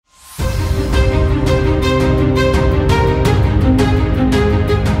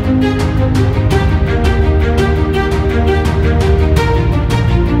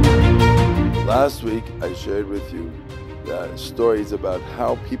stories about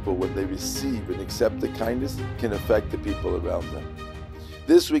how people, when they receive and accept the kindness, can affect the people around them.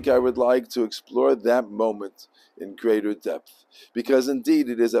 This week I would like to explore that moment in greater depth, because indeed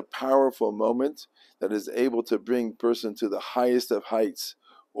it is a powerful moment that is able to bring a person to the highest of heights,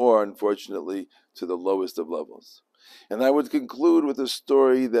 or unfortunately to the lowest of levels. And I would conclude with a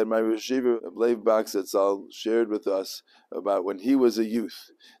story that my Rosh Yeshiva Lev Baksetzal shared with us about when he was a youth,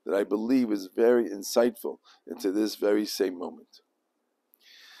 that I believe is very insightful into this very same moment.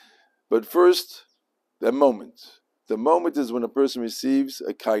 But first, the moment. The moment is when a person receives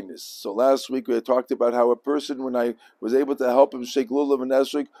a kindness. So last week we had talked about how a person, when I was able to help him shake lulav and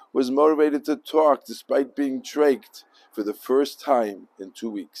esrog, was motivated to talk despite being traked for the first time in 2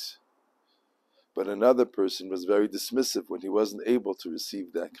 weeks. But another person was very dismissive when he wasn't able to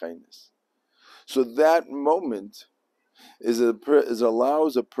receive that kindness. So that moment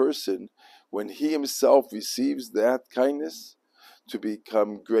allows a person, when he himself receives that kindness, to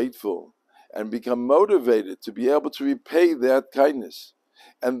become grateful and become motivated to be able to repay that kindness.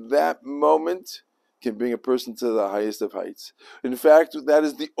 And that moment can bring a person to the highest of heights. In fact, that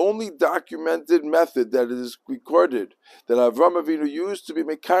is the only documented method that is recorded that Avraham Avinu used to be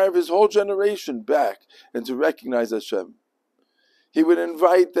mekarev his whole generation back and to recognize Hashem. He would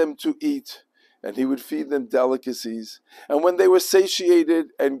invite them to eat, and he would feed them delicacies. And when they were satiated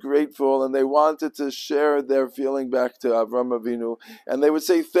and grateful, and they wanted to share their feeling back to Avraham Avinu, and they would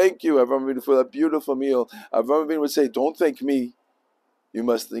say, "Thank you, Avraham Avinu, for that beautiful meal," Avraham Avinu would say, "Don't thank me. You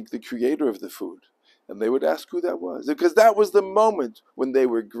must thank the creator of the food." And they would ask who that was, because that was the moment when they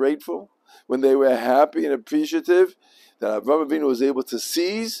were grateful, when they were happy and appreciative, that Avraham Avinu was able to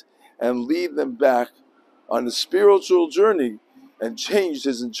seize and lead them back on a spiritual journey and changed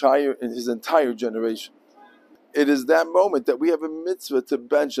his entire generation. It is that moment that we have a mitzvah to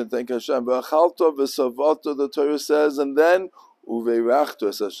bench and thank Hashem. V'achalto v'savato, the Torah says, and then uveirachto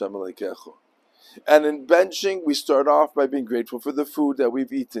es Hashem alekecho. And in benching, we start off by being grateful for the food that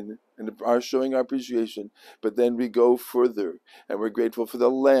we've eaten and are showing our appreciation. But then we go further, and we're grateful for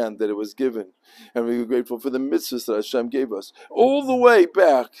the land that it was given, and we're grateful for the mitzvahs that Hashem gave us, all the way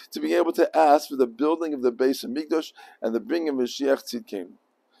back to being able to ask for the building of the Beis Hamikdash and the bringing of Mashiach Tzidkenu.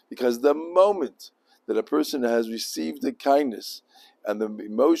 Because the moment that a person has received the kindness and the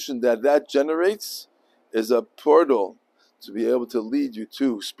emotion that that generates is a portal to be able to lead you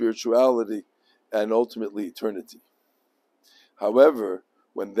to spirituality and ultimately eternity. However,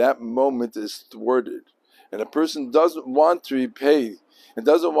 when that moment is thwarted and a person doesn't want to repay and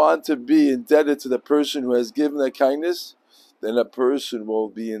doesn't want to be indebted to the person who has given that kindness, then a person will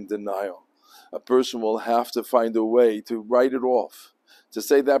be in denial. A person will have to find a way to write it off, to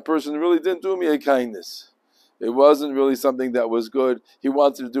say that person really didn't do me a kindness. It wasn't really something that was good. He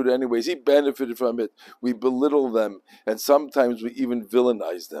wanted to do it anyways. He benefited from it. We belittle them, and sometimes we even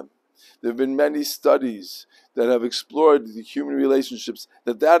villainize them. There have been many studies that have explored the human relationships,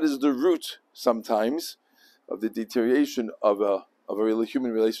 that is the root sometimes of the deterioration of a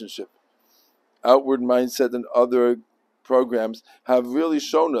human relationship. Outward Mindset and other programs have really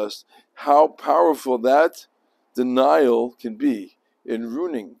shown us how powerful that denial can be in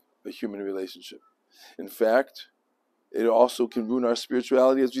ruining a human relationship. In fact, it also can ruin our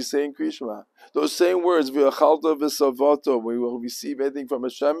spirituality, as we say in Kriya Shema. Those same words, v'achalta v'savato, we will receive anything from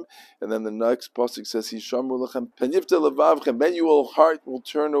Hashem, and then the next pasuk says, Hishamru lechem penifta levavchem, then your heart will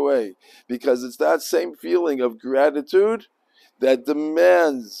turn away, because it's that same feeling of gratitude that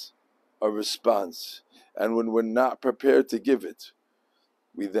demands a response. And when we're not prepared to give it,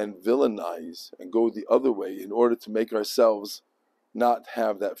 we then villainize and go the other way in order to make ourselves not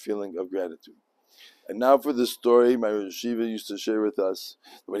have that feeling of gratitude. And now for the story my Rosh Yeshiva used to share with us.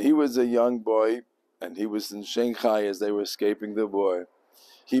 When he was a young boy and he was in Shanghai as they were escaping the war,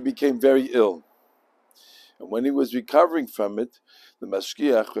 he became very ill. And when he was recovering from it, the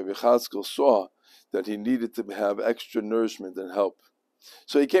Mashgiach, Rabbi Chazkel, saw that he needed to have extra nourishment and help.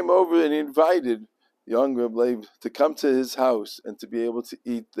 So he came over and he invited young Reb Leib to come to his house and to be able to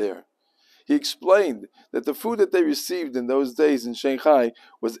eat there. He explained that the food that they received in those days in Shanghai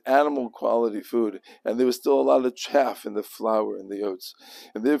was animal quality food, and there was still a lot of chaff in the flour and the oats.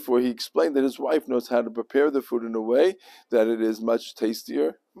 And therefore he explained that his wife knows how to prepare the food in a way that it is much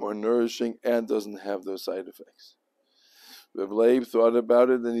tastier, more nourishing, and doesn't have those side effects. Reb Leib thought about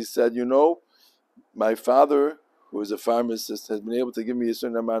it and he said, my father, who is a pharmacist, has been able to give me a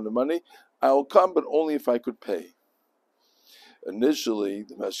certain amount of money. I will come, but only if I could pay. Initially,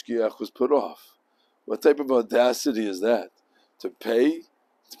 the mashgiach was put off. What type of audacity is that? To pay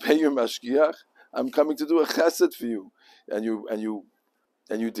your mashgiach? I'm coming to do a chesed for you, and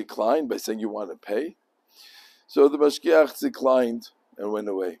you decline by saying you want to pay. So the Mashgiach declined and went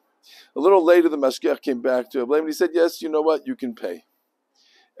away. A little later, the Mashgiach came back to Reb Leib and he said, yes, you know what, you can pay.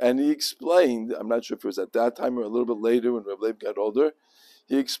 And he explained, I'm not sure if it was at that time or a little bit later when Reb Leib got older,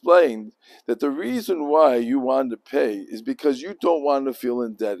 he explained that the reason why you want to pay is because you don't want to feel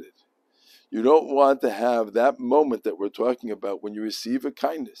indebted. You don't want to have that moment that we're talking about when you receive a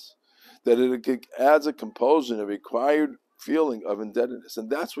kindness, that it adds a compulsion, a required feeling of indebtedness. And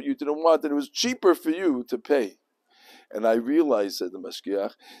that's what you didn't want, that it was cheaper for you to pay. And I realized, said the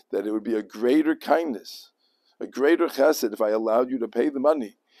Mashgiach, that it would be a greater kindness, a greater chesed if I allowed you to pay the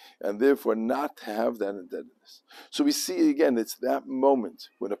money, and therefore not to have that indebtedness. So we see again, it's that moment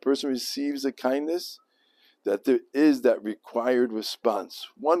when a person receives a kindness that there is that required response,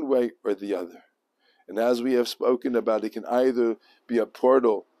 one way or the other. And as we have spoken about, it can either be a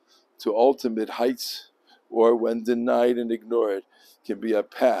portal to ultimate heights, or when denied and ignored, can be a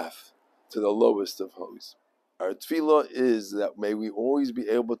path to the lowest of lows. Our tefillah is that may we always be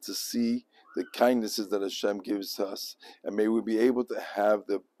able to see the kindnesses that Hashem gives to us, and may we be able to have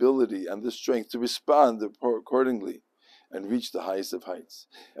the ability and the strength to respond accordingly and reach the highest of heights.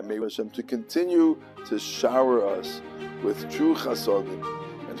 And may Hashem to continue to shower us with true chasodim,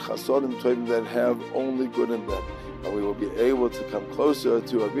 and chasodim tovim that have only good in them. And we will be able to come closer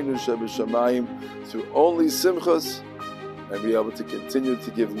to Avinu Shebashamayim through only simchas, and be able to continue to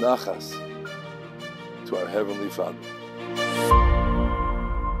give nachas to our Heavenly Father.